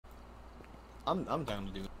I'm down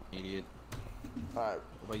to do intermediate. Alright.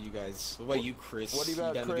 What about you guys? What about you, Chris? What do you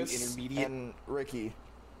got, down Chris to do intermediate? and Ricky?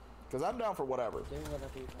 Because I'm down for whatever. Do whatever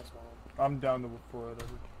you guys want. I'm down for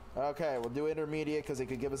whatever. Okay, we'll do intermediate because it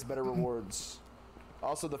could give us better rewards.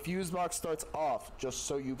 Also, the fuse box starts off, just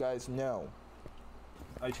so you guys know.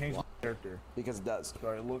 I changed my character. Because it does.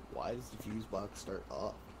 Sorry, look. Why does the fuse box start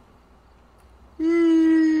off?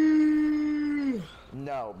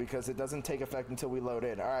 No, because it doesn't take effect until we load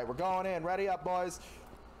in. Alright, we're going in. Ready up, boys.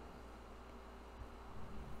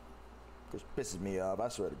 This pisses me off. I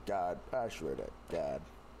swear to God. I swear to God.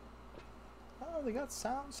 Oh, they got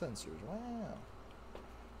sound sensors. Wow.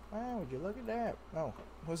 Wow, would you look at that? Oh,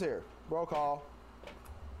 who's here? Roll call.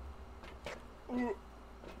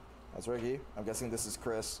 That's Ricky. I'm guessing this is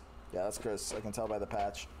Chris. Yeah, that's Chris. I can tell by the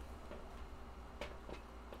patch.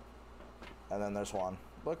 And then there's Juan.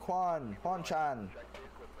 Look, Juan. Juan-chan.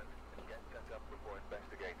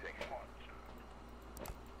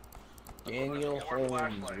 Daniel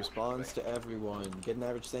Holmes responds to everyone. Get an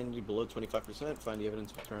average sanity below 25%. Find the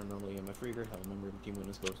evidence of paranormally MF Reader. Have a member of the team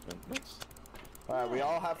witness ghost event. Nice. Alright, we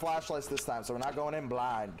all have flashlights this time, so we're not going in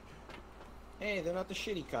blind. Hey, they're not the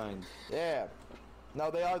shitty kind. Yeah.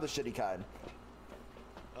 No, they are the shitty kind.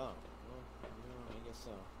 Oh, well, I guess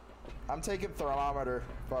so. I'm taking thermometer.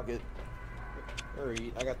 Fuck it.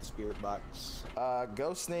 Alright, I got the spirit box.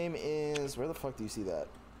 Ghost name is... Where the fuck do you see that?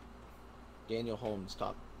 Daniel Holmes,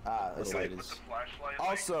 top. Ah, Where it's the like... light is.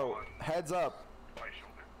 Also, heads up.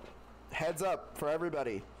 Heads up for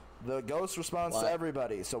everybody. The ghost responds to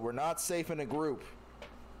everybody, so we're not safe in a group.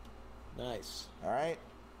 Nice. Alright?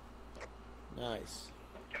 Nice.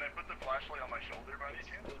 Can I put the flashlight on my shoulder by any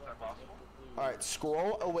chance? Is that possible? Alright,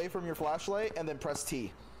 scroll away from your flashlight and then press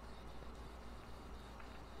T.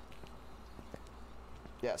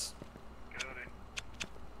 Yes. Good.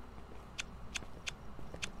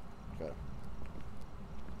 Okay.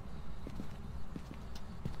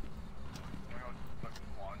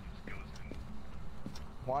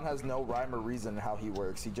 Juan has no rhyme or reason how he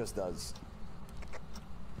works. He just does.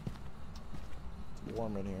 It's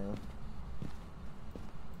warm in here.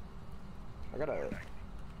 I gotta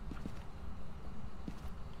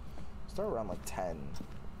start around like 10.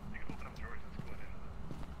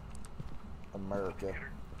 America.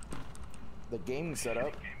 The gaming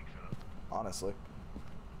setup. Honestly.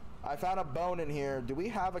 I found a bone in here. Do we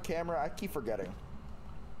have a camera? I keep forgetting.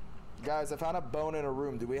 Guys, I found a bone in a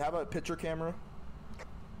room. Do we have a picture camera?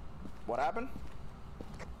 What happened?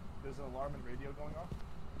 There's an alarm and radio going off.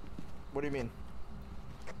 What do you mean?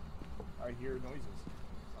 I hear noises.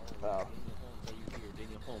 Oh.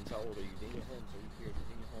 Daniel Holmes, how old are you? Daniel Holmes, are you here?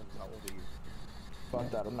 Daniel Holmes, how old are you?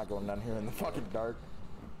 Fuck that, I'm not going down here in the fucking dark.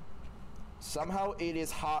 Somehow it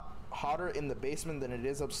is hotter in the basement than it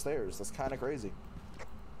is upstairs. That's kind of crazy.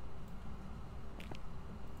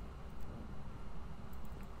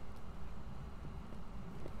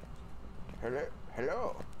 Hello?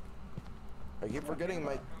 Hello? I keep forgetting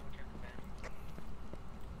my...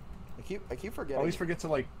 I keep forgetting... I always forget to,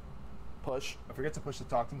 like... Push. I forget to push the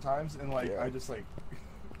talk sometimes, and, like, I just, like...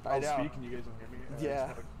 I'll speak and you guys don't hear me. And yeah. I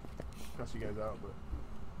just, like, cuss you guys out, but...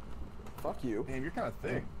 Fuck you. Damn, you're kind of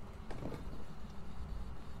thick.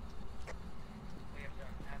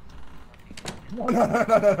 No, no, no,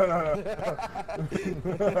 no, no,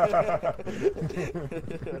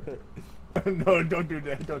 no. No, don't do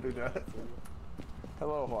that. Don't do that.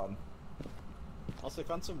 Hello, Juan. Also, I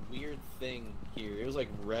found some weird thing here. It was like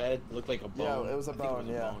red, looked like a bone. Yeah, it was a bone,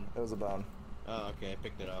 It was a bone. Oh, okay, I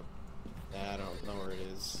picked it up. I don't know where it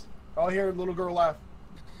is. I'll hear a little girl laugh.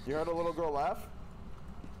 You heard a little girl laugh?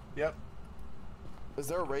 Yep. Is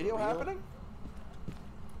there a radio happening?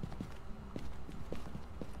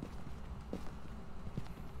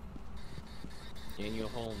 Daniel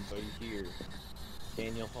Holmes, are you here?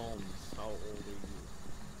 Daniel Holmes, how old are you?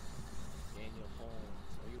 Daniel Holmes,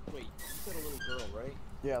 are you... Wait, you said a little girl, right?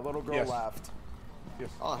 Yeah, a little girl laughed.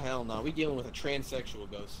 Yes. Oh, hell no. We dealing with a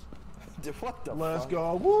transsexual ghost. Dude, what the Let's fuck?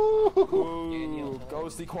 go. Woo! Daniel Holmes,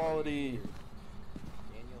 ghost equality.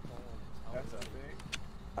 Daniel Holmes, how That's old a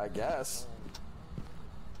are you? I guess.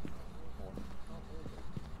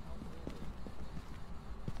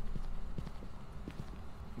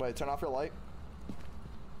 Wait, turn off your light.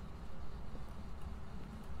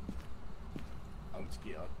 I'm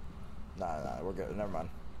scared. Nah, we're good. Never mind.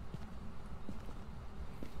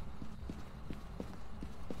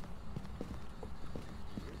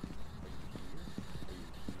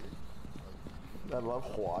 I love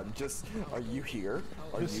Juan. Just, are you here?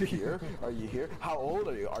 Are you here? Are you here? How old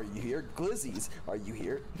are you? Are you here? Glizzies, are you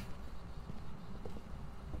here?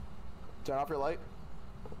 Turn off your light.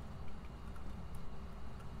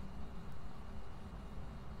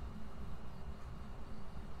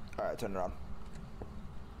 Alright, turn it on.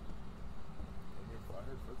 I heard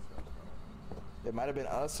footsteps, though. It might have been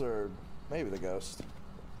us or maybe the ghost.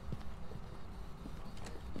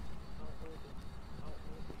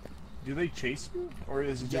 Do they chase you? Or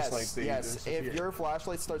is it just like they disappear? If your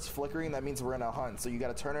flashlight starts flickering, that means we're in a hunt. So you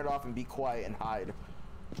gotta turn it off and be quiet and hide.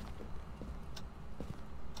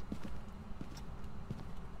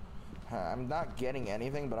 I'm not getting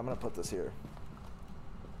anything, but I'm gonna put this here.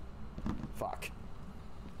 Fuck.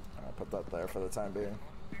 I'll put that there for the time being.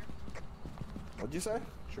 What'd you say?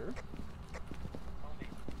 Sure.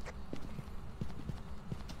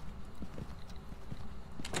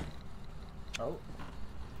 Oh.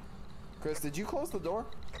 Chris, did you close the door?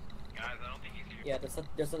 Guys, I don't think he's here. Yeah,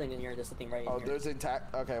 there's something in here. There's something right in Oh, here. there's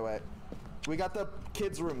intact. Okay, wait. We got the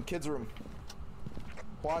kids' room. Kids' room.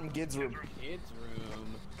 Juan, kids' room. Kids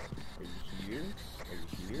room. Are you here? Are you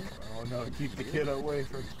here? Oh no, keep the kid away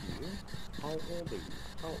from Here? How old are you?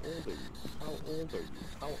 How old are you? How old are you?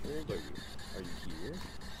 How old are you? Are you here?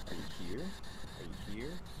 Are you here? Are you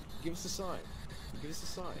here? Give us a sign. Give us a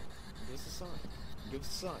sign. Give us a sign. Give us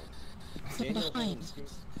a sign. Daniel Holmes, give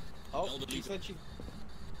us... Oh, she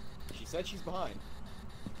said she's behind.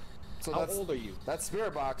 So How old are you? That's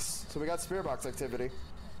spirit box. So we got spirit box activity.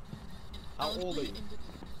 How old are you?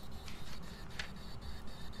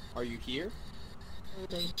 Are you here?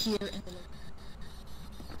 Here and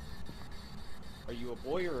Are you a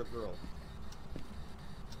boy or a girl?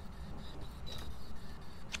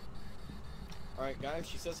 Alright guys,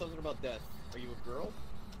 she said something about death. Are you a girl?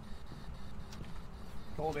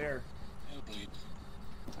 cold air.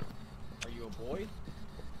 Are you a boy?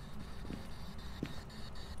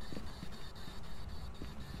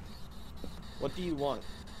 What do you want?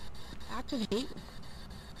 activate.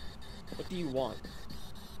 What do you want?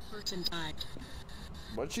 Person died.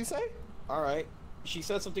 What'd she say? Alright. She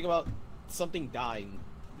said something about something dying.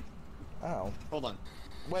 Oh. Hold on.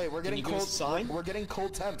 Wait, we're getting you give us cold. a sign? We're getting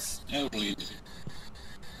cold temps. That's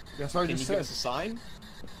what I Can just you give us said. a sign?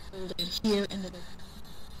 Here and the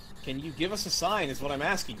Can you give us a sign is what I'm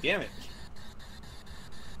asking, damn it.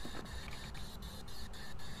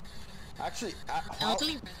 Actually,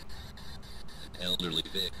 elderly. Elderly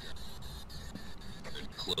Vic.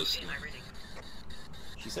 Close.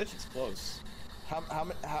 She said she's close.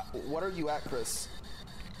 what are you at, Chris?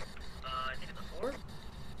 I think it's a 4.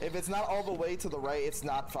 If it's not all the way to the right, it's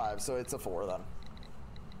not 5, so it's a 4 then.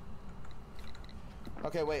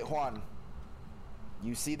 Okay, wait, Juan.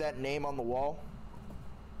 You see that name on the wall?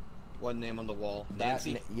 What name on the wall? That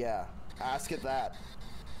Nancy? yeah. Ask it that.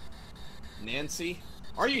 Nancy?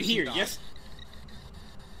 Are you here? Yes.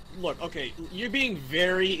 Look, okay, you're being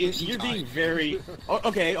very, oh,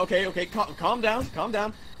 okay, calm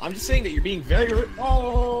down, I'm just saying that you're being very,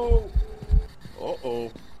 oh,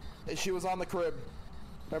 uh-oh. She was on the crib.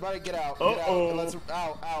 Everybody get out, Uh-oh. Let's,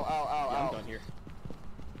 ow, I'm done here.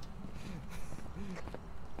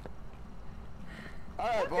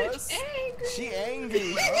 Alright, boys. She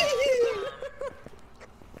angry.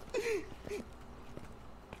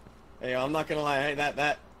 Hey, I'm not gonna lie,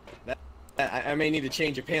 I may need to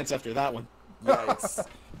change your pants after that one. Yikes.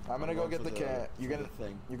 I'm gonna go going get for the the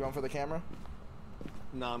thing. You going for the camera?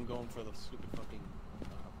 Nah, I'm going for the stupid fucking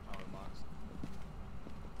power box.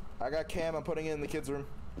 I got cam, I'm putting it in the kids' room.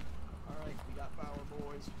 Alright, we got power,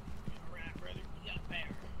 boys. Alright, brother, we got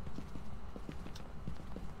power.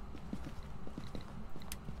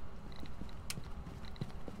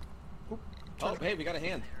 Oh, hey, we got a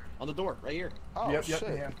hand on the door right here. Oh, yep, shit.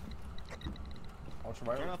 man.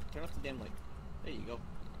 Ultraviolet. Turn off the damn light. There you go.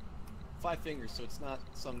 5 fingers, so it's not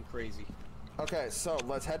something crazy. Okay, so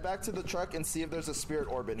let's head back to the truck and see if there's a spirit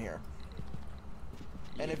orb in here.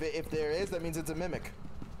 And if there is, that means it's a mimic.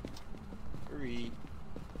 Hurry.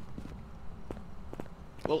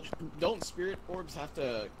 Well, don't spirit orbs have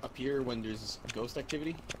to appear when there's ghost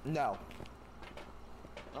activity? No.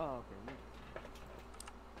 Oh, okay.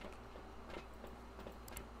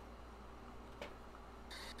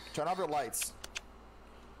 Turn off your lights.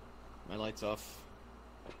 My light's off.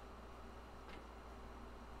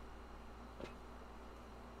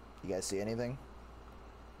 You guys see anything?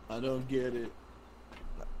 I don't get it.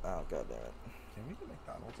 Oh, god damn it. Can we get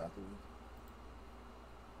McDonald's after this?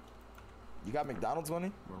 You got McDonald's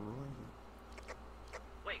money?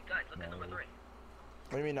 Wait, guys, look at number 3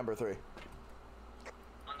 What do you mean number 3?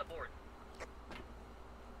 on the board.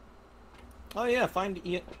 Oh yeah, find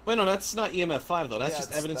Wait, no, that's not EMF 5 though. That's Yeah,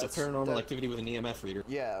 just evidence of paranormal that- activity with an EMF reader.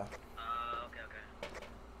 Yeah.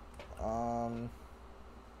 Okay. Um.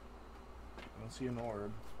 I don't see an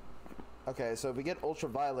orb. Okay, so if we get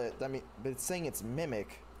ultraviolet, that mean, but it's saying it's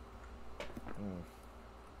mimic.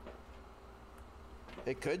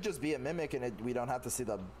 It could just be a mimic and we don't have to see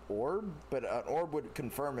the orb, but an orb would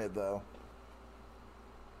confirm it though.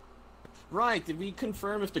 Right, did we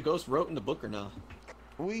confirm if the ghost wrote in the book or not?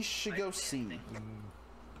 We should go see.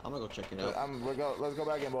 I'm gonna go check it out. Let's go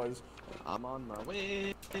back in, boys. I'm on my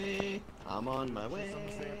way. I'm on my way.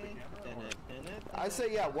 I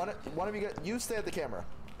say yeah, one of you you stay at the camera.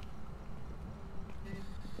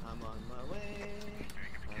 I'm on my way.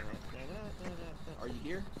 Are you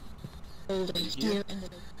here? Older here in the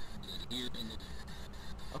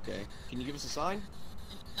Okay. Can you give us a sign?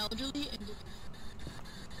 elderly and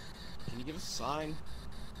Can you give us a sign?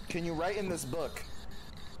 Can you write in this book?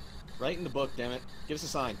 Write in the book, damn it. Give us a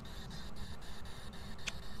sign.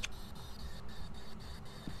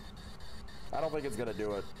 I don't think it's gonna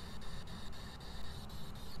do it.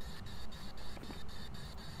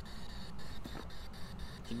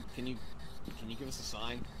 Can you give us a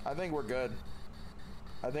sign? I think we're good.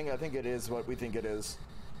 I think it is what we think it is.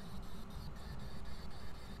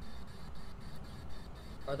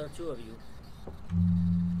 Are there two of you?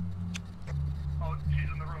 Oh, she's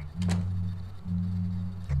in the room.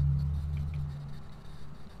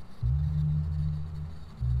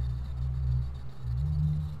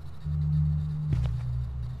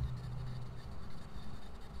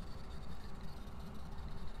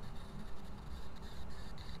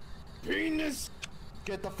 Penis!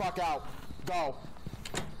 Get the fuck out. Go.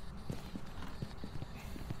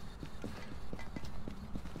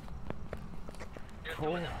 There's two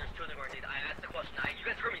of them. There's two of them. I asked the question. You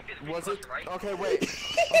guys heard me say the Was it? question, right? Okay, wait.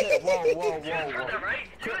 Okay, whoa. You guys heard that, right?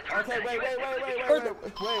 You guys heard Okay, that.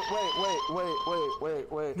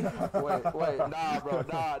 wait. Nah, bro,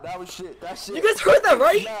 nah, that was shit. That shit. You guys heard that,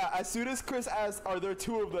 right? Nah, as soon as Chris asked, are there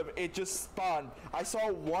two of them, it just spawned. I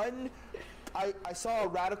saw one. I saw a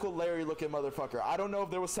Radical Larry looking motherfucker. I don't know if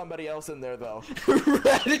there was somebody else in there though.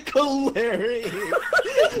 Radical Larry!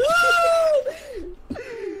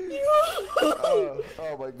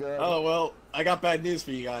 Oh my god. Oh well, I got bad news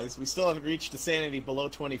for you guys. We still haven't reached the sanity below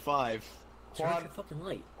 25. Turn off your fucking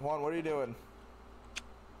light. Juan, what are you doing?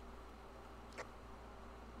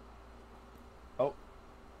 Oh.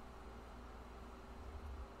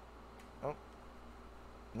 Oh.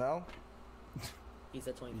 No? He's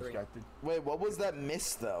at 23. Distracted. Wait, what was that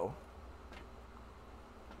miss though?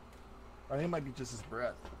 I think it might be just his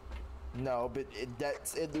breath. No, but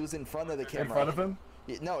it was in front of the camera. In front of him?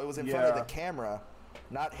 No, it was in front of the camera,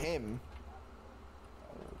 not him.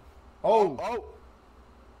 Oh! Oh!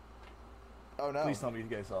 Oh no. Please tell me you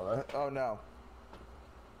guys saw that. Oh no.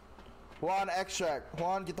 Juan, extract.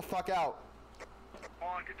 Juan, get the fuck out.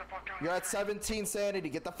 Juan, get the fuck out. You're at 17 sanity.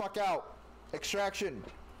 Get the fuck out. Extraction.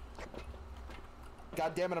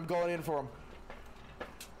 God damn it, I'm going in for him.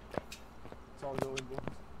 It's all going, boys.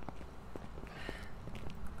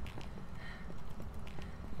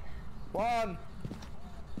 Juan!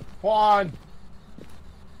 Juan!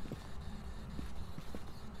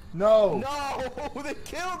 No! No! They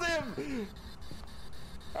killed him!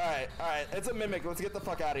 Alright, it's a mimic. Let's get the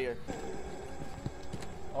fuck out of here.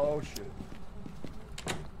 Oh shit.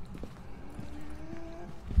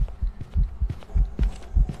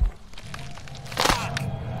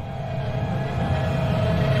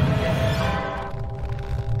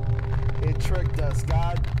 It tricked us.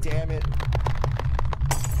 God damn it.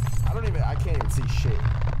 I can't even see shit.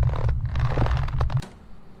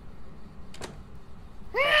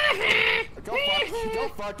 Go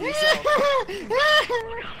fuck yourself.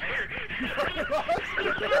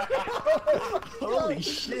 Holy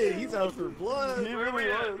shit, he's out for blood. He really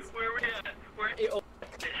was. Where are we at?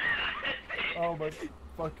 Oh my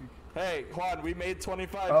fucking. Hey, Juan, we made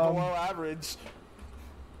 25 Um, below average.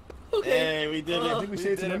 Hey, we did I it. think we say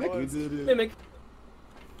it's a did it, mimic. We did it. Mimic.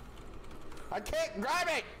 I can't grab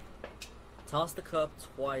it! Toss the cup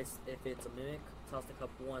twice if it's a mimic. Toss the cup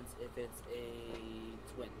once if it's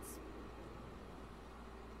a twins.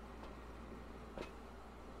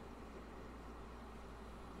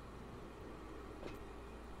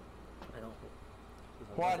 I don't.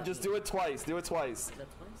 Juan, just do it twice. Do it twice. Is that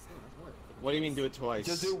twice? No, that's one. What do you mean do it twice?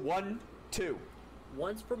 Just do 1, 2.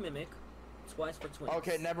 Once for mimic, twice for twins.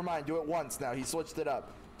 Okay, never mind. Do it once now. He switched it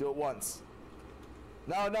up. Do it once.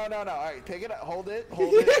 No. Alright, pick it up. Hold it.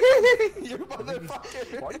 You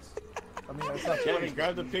motherfucker. Twice? I mean, that's not Kevin, twice.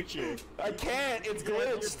 grab the picture. I can't. It's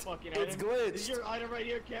glitched. It's It's glitched. your item right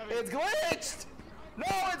here, Kevin. It's glitched. No,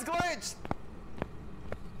 it's glitched.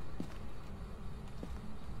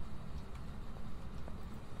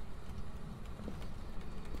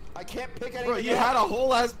 I can't pick anything Bro, you up. had a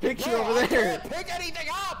whole ass picture No, over I there. can't pick anything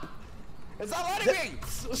up. It's not letting me.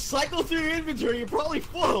 Cycle through your inventory. You're probably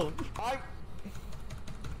full.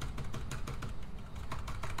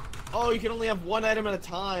 Oh, you can only have one item at a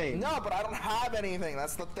time. No, but I don't have anything.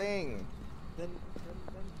 That's the thing. Then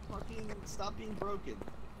fucking stop being broken.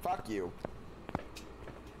 Fuck you.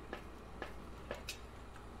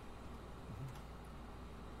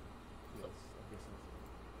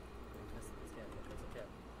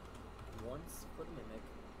 Once for the mimic,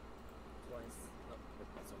 twice. Oh,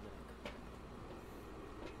 that's a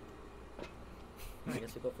mimic. I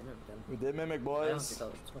guess we go for mimic then. We did mimic, I boys. honestly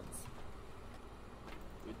thought it was twins.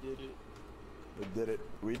 We did it. We did it.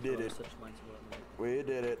 We did it. Switch mine to a mimic.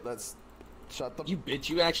 We did it. Let's shut the. You bitch!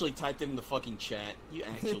 You actually typed it in the fucking chat. You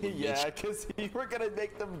actually Yeah, bitch. because you were gonna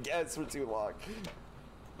make them guess for too long.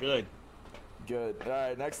 Good. Good. All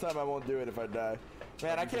right, next time I won't do it if I die.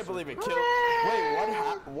 Man, I can't believe it killed.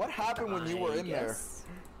 Wait, what happened when you were in there?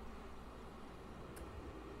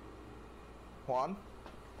 Juan?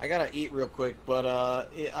 I gotta eat real quick, but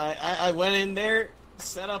I went in there,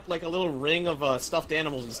 set up like a little ring of stuffed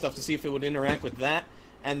animals and stuff to see if it would interact with that,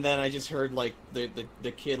 and then I just heard like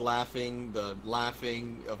the kid laughing, the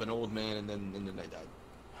laughing of an old man, and then I died.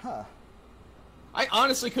 Huh. I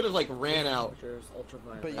honestly could have like ran out.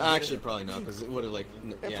 But Actually, probably not, because it would have like.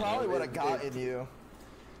 It probably would have gotten you.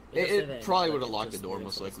 It probably would have locked the door,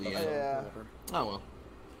 most likely. Yeah. Oh well.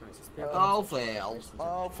 Oh, fail.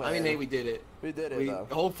 Oh, fail. I mean, hey, we did it. We did it, though.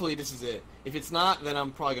 Hopefully, this is it. If it's not, then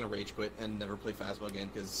I'm probably gonna rage quit and never play Phasmo again,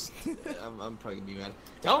 because I'm probably gonna be mad.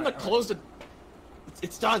 Tell him to close the.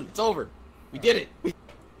 It's done. It's over. We did it.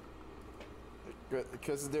 Good.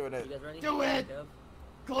 Chris is doing it. You guys ready? Do it! Kev?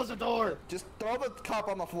 Close the door. Just throw the cup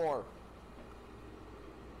on the floor.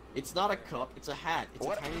 It's not a cup. It's a hat. It's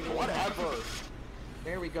a tiny little hat. Whatever.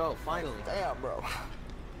 There we go. Finally. Damn, bro.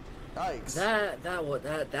 Yikes. That.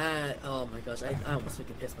 Oh my gosh, I almost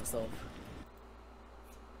freaking pissed myself.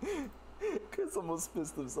 Chris almost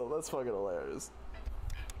pissed himself. That's fucking hilarious.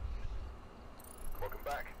 Welcome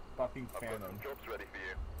back. Fucking I've got Phantom. some jobs ready for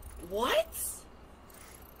you. What?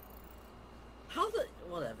 How the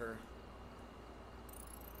whatever?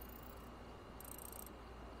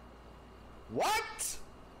 What?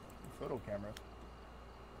 Photo camera.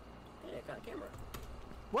 Yeah, I got a camera.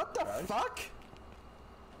 What the Guys? fuck?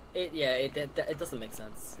 It doesn't make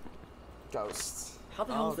sense. Ghosts. How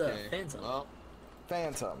the hell is Okay. the Phantom? Well,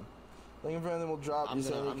 Phantom. Thinking Phantom will drop. I'm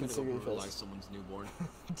gonna go consider brutalize someone's newborn.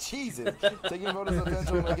 Jesus. Taking photos of the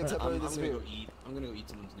Phantom will make it I'm temporarily gonna disappear. go eat. I'm gonna go eat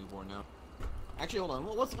someone's newborn now. Actually, hold on.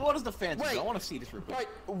 What is the Phantom? Wait. I want to see this real quick. Wait,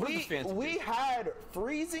 What does the Phantom we do? had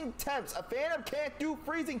freezing temps. A Phantom can't do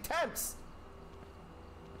freezing temps.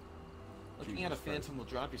 Looking at a Phantom will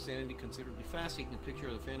drop your sanity considerably fast. Taking a picture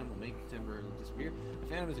of the Phantom will make it temporarily disappear. A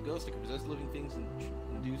Phantom is a ghost that can possess living things and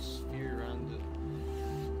induce fear around the...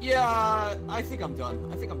 Yeah, I think I'm done.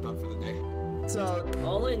 I think I'm done for the day. So,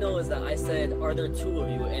 All I know is that I said, "Are there two of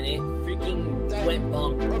you?" and it freaking went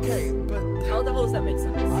bonkers. okay, but How the hell does that make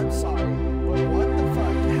sense? I'm sorry, but what the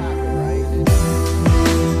fuck happened, right?